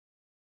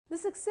The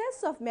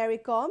success of Mary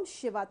Kom,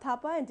 Shiva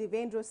Thapa and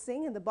Devendro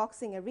Singh in the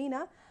boxing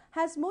arena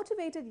has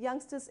motivated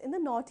youngsters in the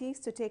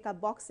Northeast to take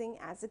up boxing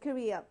as a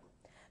career.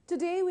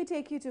 Today we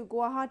take you to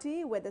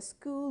Guwahati, where the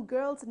school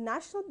girls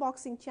national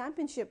boxing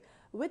championship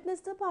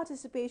witnessed the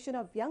participation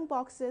of young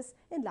boxers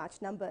in large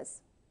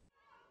numbers.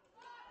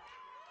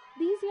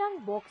 These young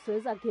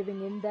boxers are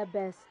giving in their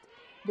best.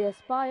 They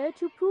aspire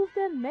to prove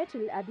their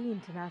mettle at the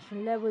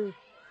international level.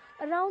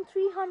 Around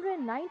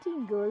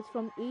 319 girls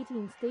from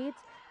 18 states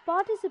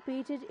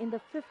participated in the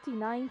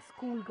 59th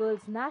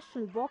Schoolgirls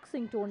National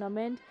Boxing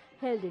Tournament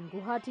held in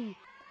Guwahati.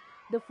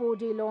 The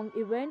 4-day-long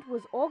event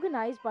was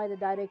organized by the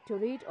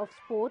Directorate of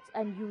Sports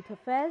and Youth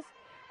Affairs,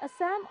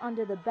 Assam,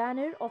 under the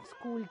banner of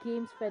School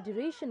Games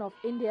Federation of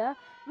India,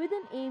 with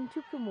an aim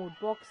to promote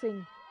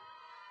boxing.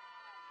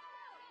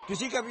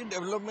 किसी का भी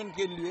development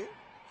के लिए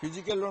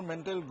physical और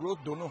mental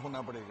growth दोनों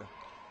होना पड़ेगा।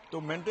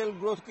 तो मेंटल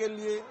ग्रोथ के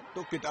लिए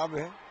तो किताब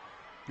है,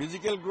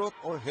 फिजिकल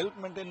ग्रोथ और हेल्थ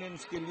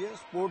मेंटेनेंस के लिए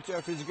स्पोर्ट्स या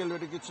फिजिकल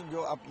एजुकेशन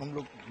जो आप हम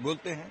लोग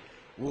बोलते हैं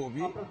वो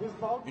भी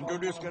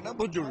इंट्रोड्यूस करना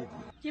बहुत जरूरी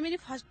है। ये मेरी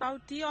फर्स्ट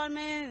बाउट थी और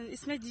मैं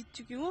इसमें जीत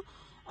चुकी हूँ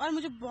और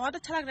मुझे बहुत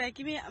अच्छा लग रहा है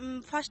कि मैं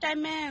फर्स्ट टाइम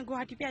मैं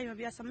गुवाहाटी पे आई हूँ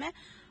अभी असम में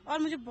और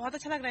मुझे बहुत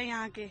अच्छा लग रहा है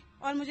यहाँ के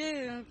और मुझे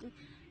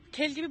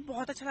खेल के भी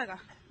बहुत अच्छा लगा,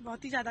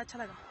 बहुत ही ज्यादा अच्छा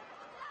लगा।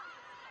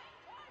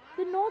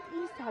 The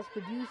Northeast has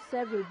produced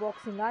several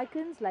boxing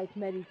icons like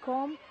Mary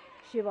Kom,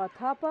 Shiva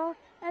Thapa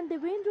and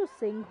Devendro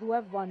Singh, who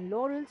have won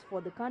laurels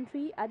for the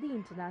country at the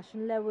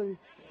international level.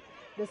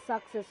 The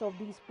success of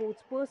these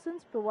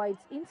sportspersons provides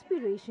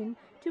inspiration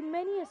to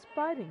many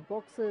aspiring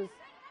boxers.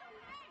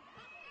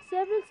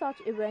 Several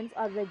such events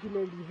are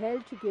regularly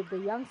held to give the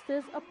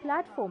youngsters a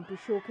platform to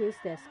showcase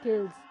their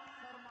skills.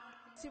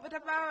 Shiva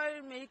Thapa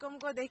और मेरी com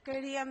को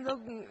देखकर ही हम लोग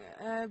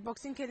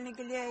boxing खेलने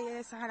के लिए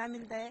ये सहारा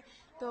मिलता है,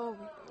 तो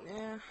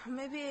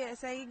हमें भी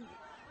ऐसा ही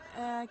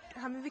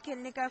हमें भी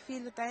खेलने का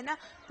फील होता है ना,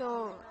 तो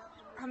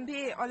हम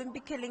भी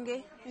ओलंपिक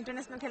खेलेंगे,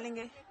 इंटरनेशनल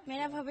खेलेंगे।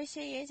 मेरा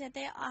भविष्य ये चाहते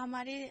हैं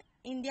हमारे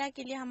इंडिया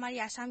के लिए, हमारी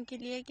आसाम के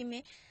लिए कि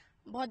मैं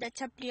बहुत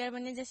अच्छा प्लेयर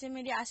बने, जैसे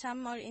मेरी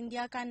आसाम और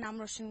इंडिया का नाम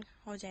रोशन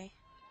हो जाए।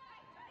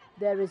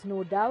 There is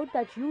no doubt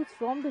that youths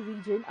from the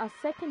region are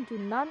second to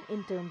none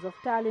in terms of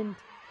talent.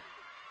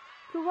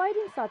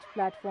 Providing such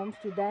platforms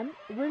to them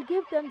will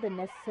give them the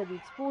necessary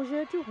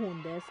exposure to hone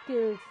their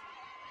skills.